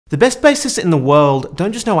The best bassists in the world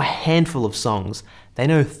don't just know a handful of songs, they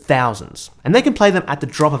know thousands. And they can play them at the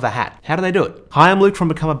drop of a hat. How do they do it? Hi, I'm Luke from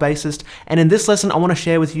Become a Bassist, and in this lesson I want to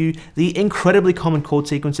share with you the incredibly common chord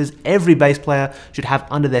sequences every bass player should have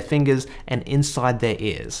under their fingers and inside their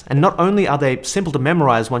ears. And not only are they simple to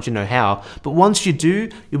memorize once you know how, but once you do,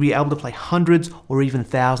 you'll be able to play hundreds or even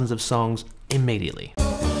thousands of songs immediately.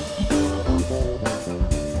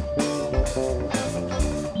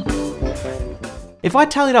 If I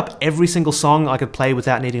tallied up every single song I could play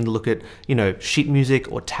without needing to look at, sheet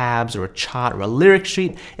music or tabs or a chart or a lyric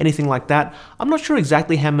sheet, anything like that, I'm not sure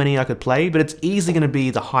exactly how many I could play, but it's easily going to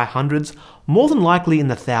be the high hundreds, more than likely in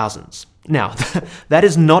the thousands. Now, that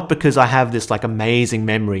is not because I have this amazing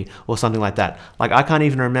memory or something like that. I can't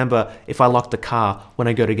even remember if I locked the car when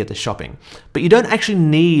I go to get the shopping. But you don't actually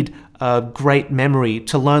need a great memory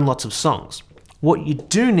to learn lots of songs. What you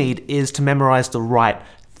do need is to memorize the right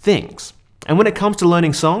things. And when it comes to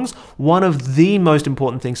learning songs, one of the most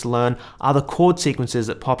important things to learn are the chord sequences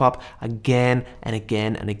that pop up again and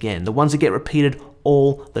again and again, the ones that get repeated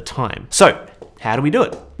all the time. So, how do we do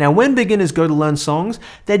it? Now, when beginners go to learn songs,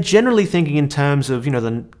 they're generally thinking in terms of,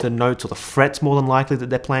 the notes or the frets more than likely that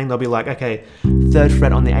they're playing. They'll be like, okay, 3rd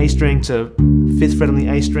fret on the A string to 5th fret on the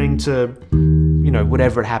A string to,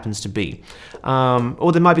 whatever it happens to be.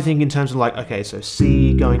 Or they might be thinking in terms of okay, so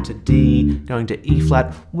C going to D, going to E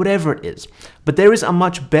flat, whatever it is. But there is a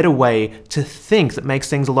much better way to think that makes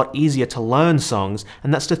things a lot easier to learn songs,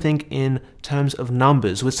 and that's to think in terms of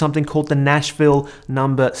numbers with something called the Nashville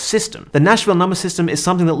number system. The Nashville number system is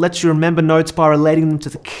something that lets you remember notes by relating them to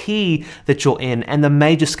the key that you're in and the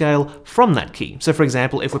major scale from that key. So for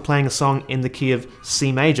example, if we're playing a song in the key of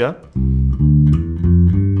C major,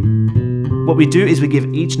 what we do is we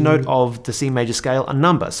give each note of the C major scale a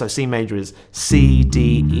number. So C major is C,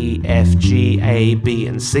 D, E, F, G, A, B,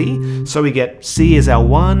 and C. So we get C is our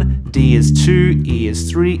 1, D is 2, E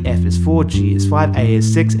is 3, F is 4, G is 5, A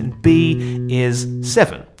is 6, and B is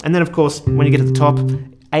 7. And then of course, when you get to the top,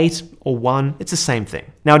 8 or 1, it's the same thing.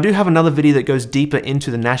 Now I do have another video that goes deeper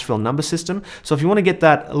into the Nashville number system, so if you want to get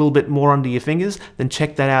that a little bit more under your fingers, then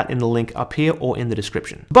check that out in the link up here or in the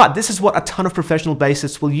description. But this is what a ton of professional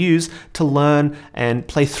bassists will use to learn and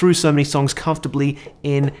play through so many songs comfortably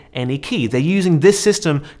in any key. They're using this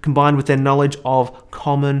system combined with their knowledge of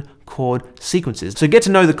common chord sequences. So get to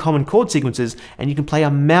know the common chord sequences and you can play a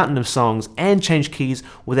mountain of songs and change keys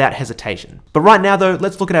without hesitation. But right now though,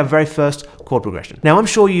 let's look at our very first chord progression. Now I'm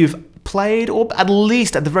sure you've played, or at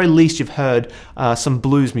the very least you've heard some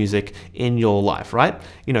blues music in your life, right?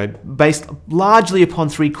 Based largely upon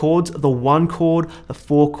 3 chords, the 1 chord, the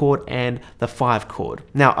 4 chord, and the 5 chord.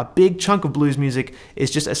 Now a big chunk of blues music is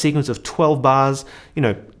just a sequence of 12 bars,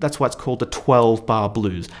 that's why it's called the 12-bar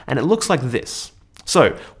blues, and it looks like this.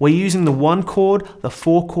 So we're using the 1 chord, the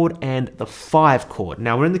 4 chord, and the 5 chord.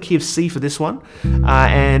 Now we're in the key of C for this one,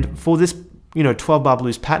 and for this 12-bar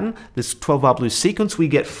blues pattern, this 12-bar blues sequence, we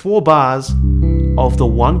get 4 bars of the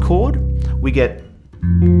 1 chord, we get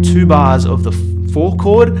 2 bars of the 4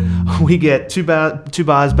 chord, we get 2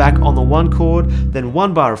 bars back on the 1 chord, then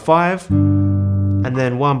 1 bar of 5, and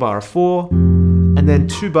then 1 bar of 4, and then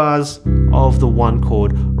 2 bars of the 1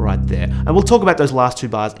 chord right there. And we'll talk about those last 2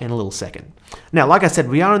 bars in a little second. Now, like I said,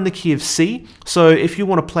 we are in the key of C, so if you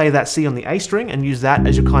want to play that C on the A string and use that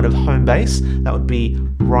as your kind of home bass, that would be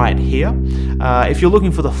right here. If you're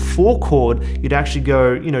looking for the 4 chord, you'd actually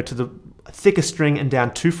go, to the thicker string and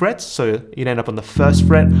down 2 frets, so you'd end up on the 1st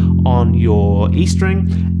fret on your E string,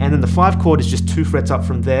 and then the 5 chord is just 2 frets up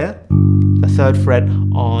from there, the 3rd fret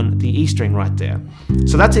on the E string right there.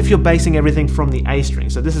 So that's if you're basing everything from the A string.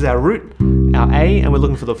 So this is our root, our A, and we're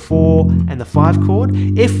looking for the 4 and the 5 chord.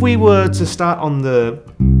 If we were to start on the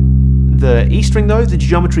E string though, the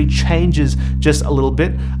geometry changes just a little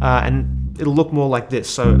bit, and it'll look more like this.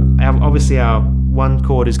 So obviously our 1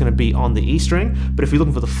 chord is going to be on the E string, but if you're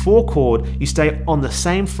looking for the 4 chord, you stay on the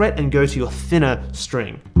same fret and go to your thinner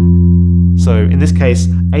string. So in this case,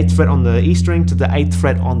 8th fret on the E string to the 8th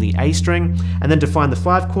fret on the A string, and then to find the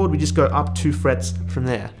 5 chord, we just go up 2 frets from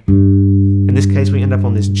there. In this case, we end up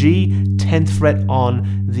on this G, 10th fret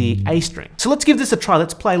on the A string. So let's give this a try.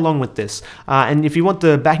 Let's play along with this. And if you want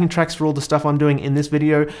the backing tracks for all the stuff I'm doing in this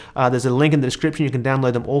video, there's a link in the description. You can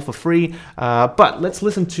download them all for free. But let's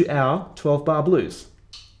listen to our 12-bar blues.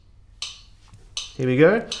 Here we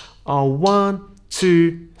go. 1,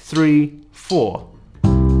 2, 3, 4.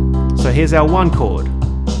 So here's our 1 chord.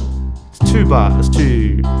 It's 2 bars,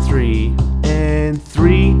 2, 3, and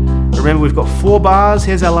 3. Remember, we've got 4 bars.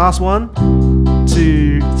 Here's our last one.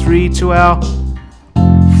 2, 3 to our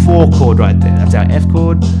 4 chord right there. That's our F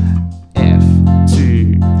chord. F,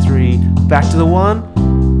 2, 3, back to the 1.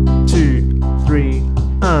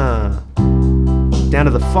 Down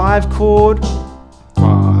to the 5 chord,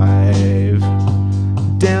 5.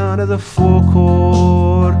 Down to the 4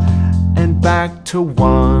 chord, and back to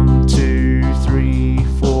 1, 2, 3,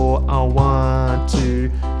 4. 1,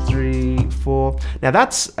 2, 3, 4. Now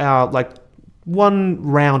that's our like one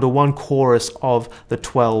round or one chorus of the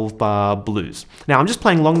 12-bar blues. Now I'm just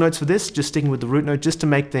playing long notes for this, just sticking with the root note just to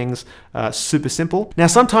make things super simple. Now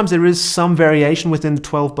sometimes there is some variation within the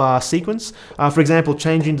 12-bar sequence. For example,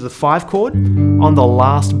 changing to the 5 chord on the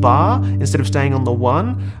last bar instead of staying on the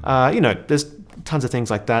 1. You know, there's tons of things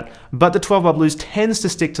like that, but the 12-bar blues tends to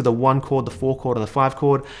stick to the 1 chord, the 4 chord, and the 5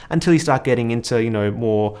 chord until you start getting into, you know,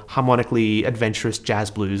 more harmonically adventurous jazz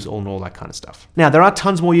blues and all that kind of stuff. Now there are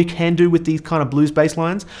tons more you can do with these kind of blues bass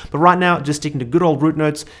lines, but right now just sticking to good old root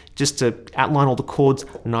notes just to outline all the chords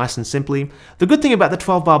nice and simply. The good thing about the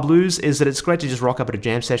 12-bar blues is that it's great to just rock up at a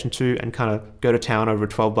jam session too and kind of go to town over a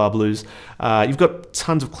 12-bar blues. You've got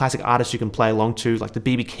tons of classic artists you can play along to, like the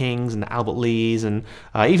B.B. Kings and the Albert Lees, and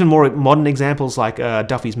even more modern examples like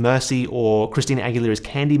Duffy's Mercy or Christina Aguilera's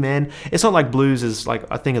Candyman. It's not like blues is like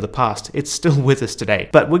a thing of the past. It's still with us today.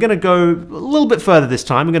 But we're going to go a little bit further this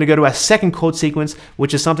time. We're going to go to our second chord sequence,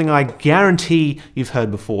 which is something I guarantee you've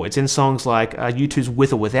heard before. It's in songs like U2's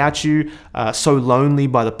With or Without You, So Lonely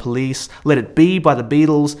by the Police, Let It Be by the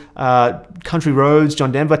Beatles, Country Roads,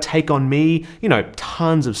 John Denver, Take On Me, you know,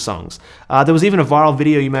 tons of songs. There was even a viral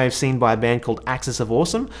video you may have seen by a band called Axis of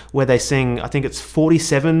Awesome, where they sing, I think it's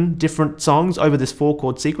 47 different songs over this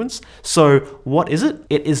 4-chord sequence. So what is it?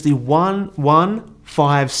 It is the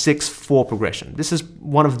 1-1-5-6-4 progression. This is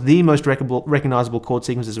one of the most recognizable chord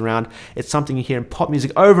sequences around. It's something you hear in pop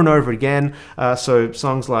music over and over again. So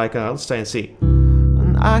songs like, let's stay and see.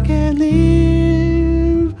 I can't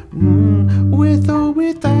live with or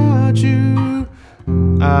without you.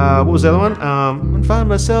 What was the other one? And find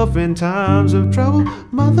myself in times of trouble.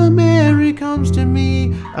 Mother Mary comes to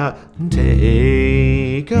me.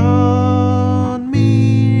 Take on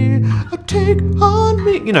me. Take on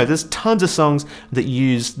me. You know, there's tons of songs that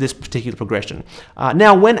use this particular progression.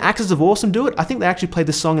 Now, when Axis of Awesome do it, I think they actually play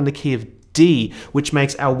this song in the key of D, which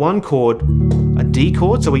makes our 1 chord a D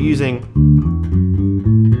chord. So we're using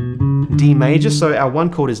D major, so our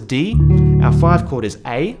 1 chord is D, our 5 chord is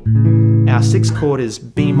A, our 6 chord is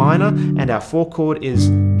B minor, and our 4 chord is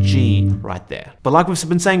G right there. But like we've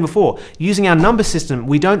been saying before, using our number system,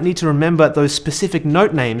 we don't need to remember those specific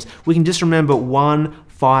note names. We can just remember 1,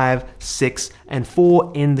 5, 6, and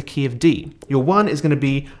 4 in the key of D. Your 1 is going to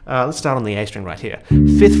be, let's start on the A string right here.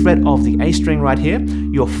 5th fret of the A string right here.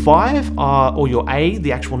 Your 5, or your A,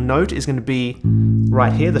 the actual note, is going to be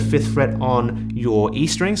right here, the 5th fret on your E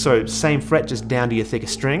string. So same fret, just down to your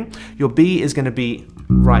thickest string. Your B is going to be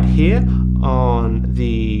right here on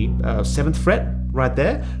the 7th fret, right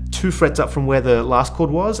there, 2 frets up from where the last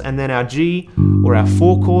chord was, and then our G, or our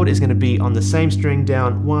 4 chord, is going to be on the same string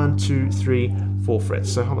down 1, 2, 3, 4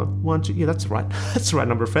 frets. So hold on, 1, 2, yeah, that's right. That's the right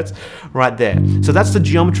number of frets right there. So that's the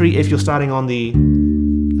geometry if you're starting on the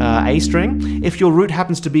A string. If your root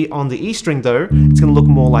happens to be on the E string though, it's going to look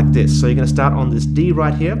more like this. So you're going to start on this D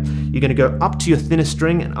right here. You're going to go up to your thinnest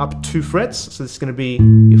string and up 2 frets. So this is going to be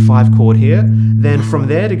your 5 chord here. Then from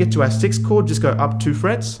there to get to our 6th chord, just go up 2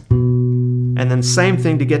 frets. And then same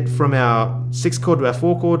thing to get from our 6th chord to our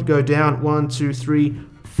 4 chord, go down 1, 2, 3,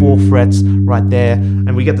 4 frets right there.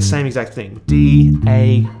 And we get the same exact thing. D,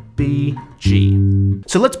 A, B, G.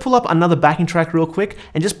 So let's pull up another backing track real quick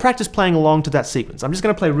and just practice playing along to that sequence. I'm just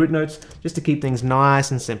going to play root notes just to keep things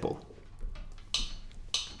nice and simple.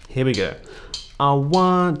 Here we go.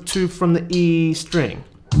 1, 2 from the E string.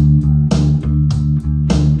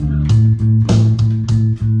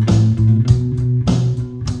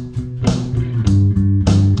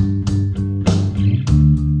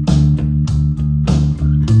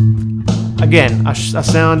 Again, a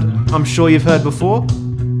sound I'm sure you've heard before.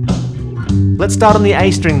 Let's start on the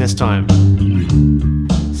A string this time.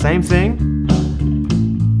 Same thing.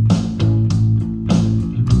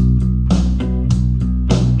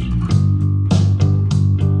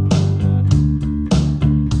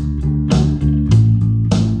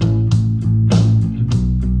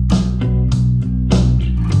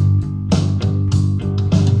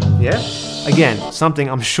 Yeah? Again, something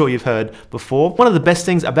I'm sure you've heard before. One of the best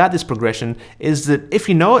things about this progression is that if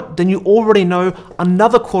you know it, then you already know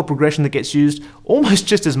another chord progression that gets used almost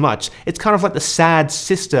just as much. It's kind of like the sad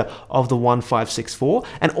sister of the 1-5-6-4,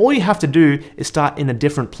 and all you have to do is start in a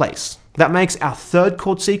different place. That makes our 3rd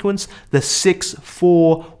chord sequence the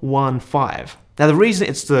 6-4-1-5. Now the reason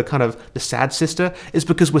it's the kind of the sad sister is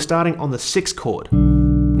because we're starting on the 6th chord.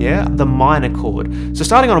 yeah, the minor chord. So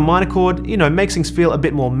starting on a minor chord, you know, makes things feel a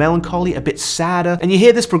bit more melancholy, a bit sadder. And you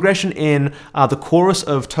hear this progression in the chorus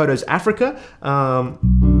of Toto's Africa.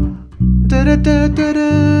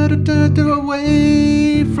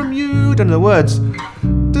 Away from you, don't know the words.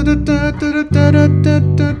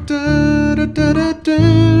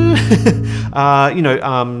 You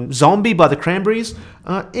know, Zombie by the Cranberries.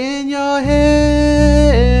 In your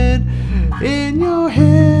head, in your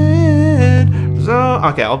head. So,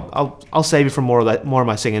 okay, I'll save you from more of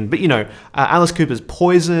my singing. But you know, Alice Cooper's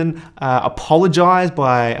Poison, Apologize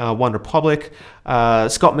by One Republic,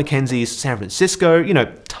 Scott McKenzie's San Francisco, you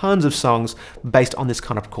know, tons of songs based on this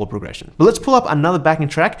kind of chord progression. But let's pull up another backing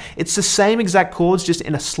track. It's the same exact chords, just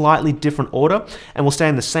in a slightly different order, and we'll stay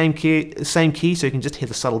in the same key so you can just hear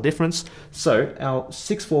the subtle difference. So our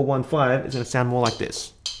 6-4-1-5 is going to sound more like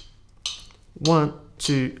this. 1,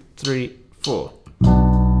 2, 3, 4.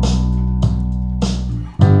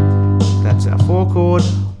 That's our 4 chord.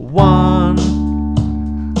 1,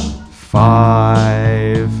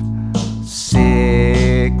 5,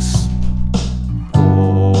 6,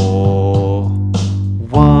 4,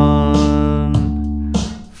 1,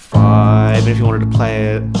 5. And if you wanted to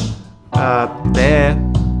play it there,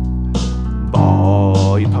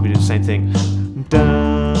 oh, you'd probably do the same thing.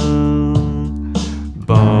 Dun,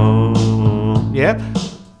 boom. Yeah.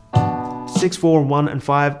 6, 4, 1, and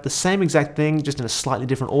 5, the same exact thing, just in a slightly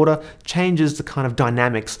different order, changes the kind of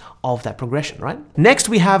dynamics of that progression, right? Next,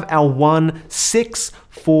 we have our 1, 6,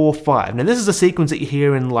 4, 5. Now, this is a sequence that you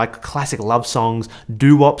hear in like classic love songs,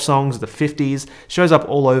 doo-wop songs of the 50s, shows up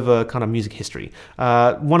all over kind of music history.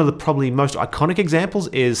 One of the probably most iconic examples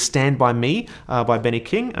is Stand By Me by Benny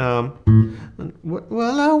King.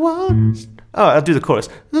 Well, I want... Oh, I'll do the chorus.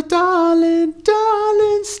 The darling,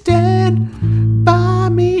 darling, stand by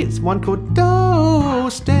me. It's 1 chord, do,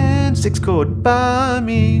 stand, 6 chord, by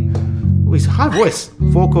me. Oh, he's high voice.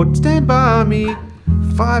 4 chord, stand by me.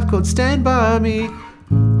 5 chord, stand by me.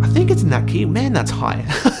 I think it's in that key. Man, that's high.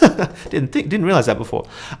 Didn't realize that before.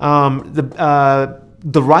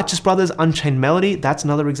 The Righteous Brothers, Unchained Melody, that's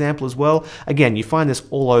another example as well. Again, you find this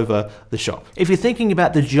all over the shop. If you're thinking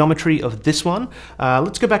about the geometry of this one,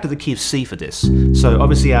 let's go back to the key of C for this. So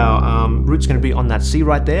obviously our root's going to be on that C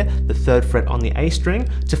right there, the 3rd fret on the A string.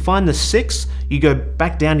 To find the 6, you go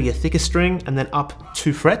back down to your thickest string and then up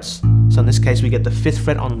 2 frets. So in this case, we get the 5th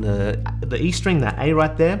fret on the E string, that A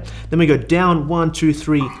right there. Then we go down 1, 2,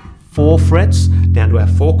 3, 4 frets down to our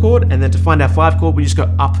 4 chord, and then to find our 5 chord, we just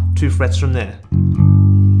go up 2 frets from there.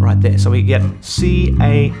 Right there, so we get C,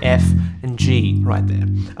 A, F, and G right there.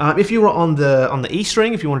 If you were on the E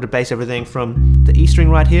string, if you wanted to base everything from the E string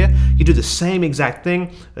right here, you do the same exact thing.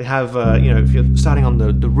 We have, you know, if you're starting on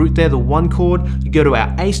the root there, the 1 chord, you go to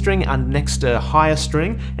our A string, our next higher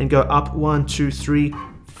string, and go up 1, 2, 3,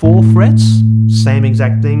 4 frets. Same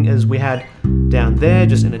exact thing as we had down there,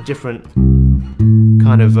 just in a different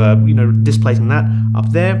kind of, you know, displacing that up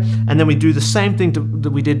there. And then we do the same thing that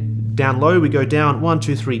we did down low. We go down 1,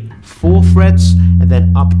 2, 3, 4 frets, and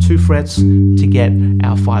then up 2 frets to get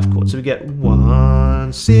our 5 chord. So we get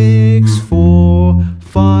 1, 6, 4,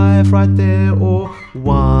 5 right there, or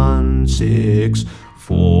 1, 6,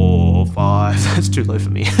 4, 5. That's too low for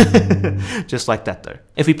me. Just like that though.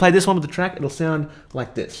 If we play this one with the track, it'll sound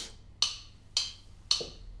like this.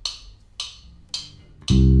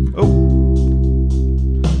 Oh.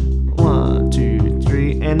 1, 2,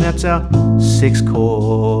 3, and that's our 6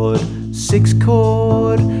 chord. 6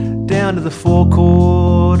 chord, down to the 4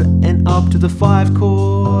 chord, and up to the 5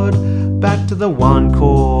 chord, back to the 1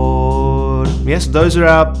 chord. Yes, that's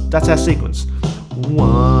our sequence.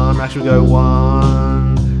 1, actually we go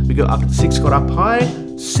 1, we go up to the 6 chord up high,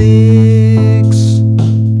 6,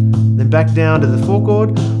 then back down to the 4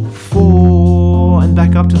 chord, 4, and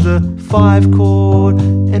back up to the 5 chord,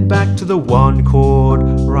 and back to the 1 chord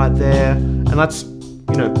right there. And that's,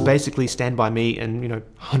 you know, basically Stand By Me and, you know,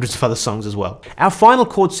 hundreds of other songs as well. Our final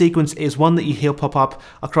chord sequence is one that you hear pop up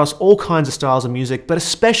across all kinds of styles of music, but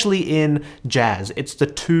especially in jazz. It's the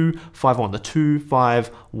 2-5-1, the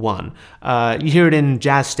 2-5-1. You hear it in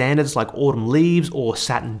jazz standards like Autumn Leaves or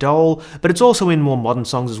Satin Doll, but it's also in more modern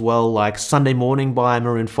songs as well, like Sunday Morning by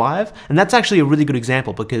Maroon 5. And that's actually a really good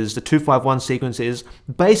example because the 2-5-1 sequence is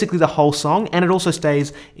basically the whole song, and it also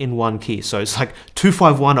stays in one key. So it's like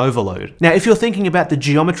 2-5-1 overload. Now, if you're thinking about the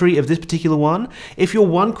geometry of this particular one, if your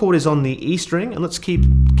 1 chord is on the E string, and let's keep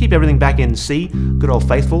everything back in C, good old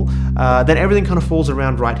faithful, then everything kind of falls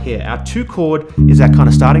around right here. Our 2 chord is our kind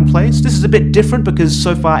of starting place. This is a bit different because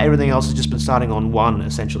so far everything else has just been starting on 1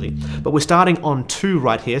 essentially, but we're starting on 2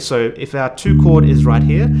 right here. So if our 2 chord is right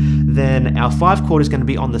here, then our 5 chord is going to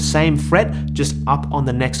be on the same fret, just up on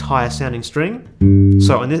the next higher sounding string.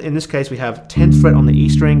 So in this case we have 10th fret on the E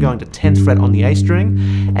string going to 10th fret on the A string,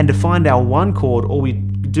 and to find our 1 chord, all we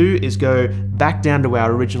do is go back down to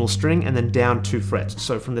our original string and then down 2 frets.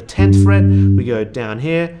 So from the 10th fret we go down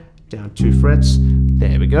here, down 2 frets,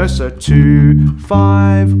 there we go, so 2,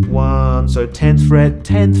 5, 1, so 10th fret,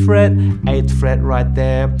 8th fret right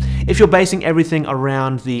there. If you're basing everything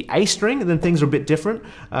around the A string, then things are a bit different.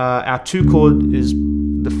 Our 2 chord is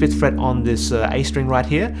the 5th fret on this A string right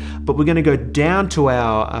here, but we're going to go down to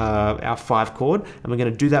our 5 chord, and we're going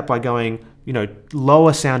to do that by going, you know,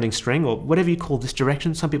 lower sounding string, or whatever you call this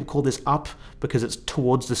direction. Some people call this up because it's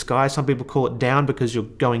towards the sky. Some people call it down because you're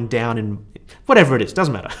going down in whatever it is,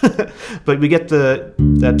 doesn't matter. But we get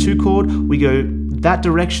that 2 chord, we go that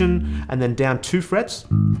direction and then down 2 frets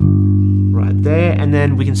right there, and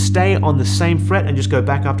then we can stay on the same fret and just go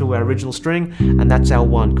back up to our original string, and that's our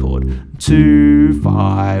 1 chord. 2,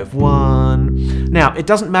 5, 1. Now it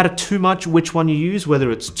doesn't matter too much which one you use,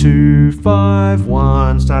 whether it's 2, 5,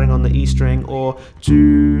 1 starting on the E string or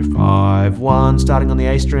 2, 5, 1 starting on the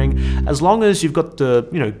A string. As long as you've got the,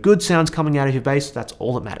 you know, good sounds coming out of your bass, that's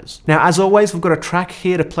all that matters. Now as always, we've got a track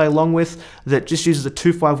here to play along with that just uses a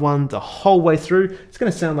 2, 5, 1 the whole way through. It's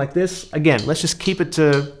going to sound like this. Again, let's just keep it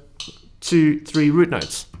to 2, 3 root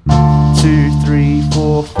notes. 2, 3,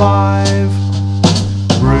 4, 5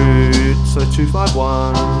 root. So 2, 5,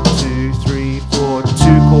 1, 2, 3, 4, 2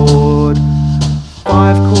 chord,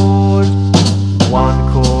 5 chord,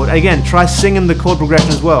 1 chord. Again, try singing the chord progression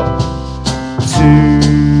as well.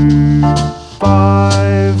 2,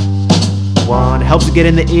 5, 1. It helps to get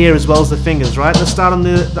in the ear as well as the fingers, right? Let's start on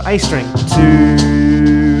the A string.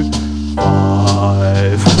 2,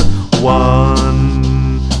 5,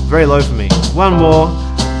 1. Very low for me. 1 more.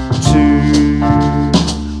 2,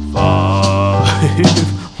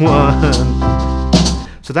 5, 1.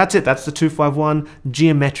 So that's it. That's the 2, 5, 1,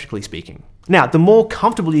 geometrically speaking. Now, the more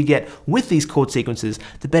comfortable you get with these chord sequences,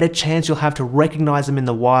 the better chance you'll have to recognize them in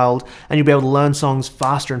the wild, and you'll be able to learn songs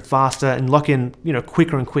faster and faster and lock in, you know,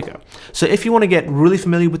 quicker and quicker. So if you want to get really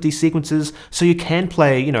familiar with these sequences, so you can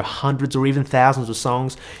play, you know, hundreds or even thousands of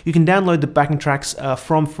songs, you can download the backing tracks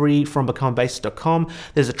from becomeabassist.com.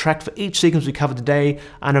 There's a track for each sequence we covered today,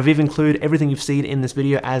 and I've even included everything you've seen in this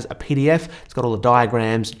video as a PDF. It's got all the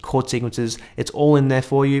diagrams, chord sequences, it's all in there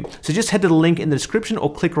for you. So just head to the link in the description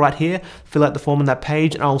or click right here, fill out the form on that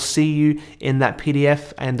page, and I'll see you in that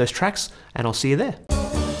PDF and those tracks, and I'll see you there.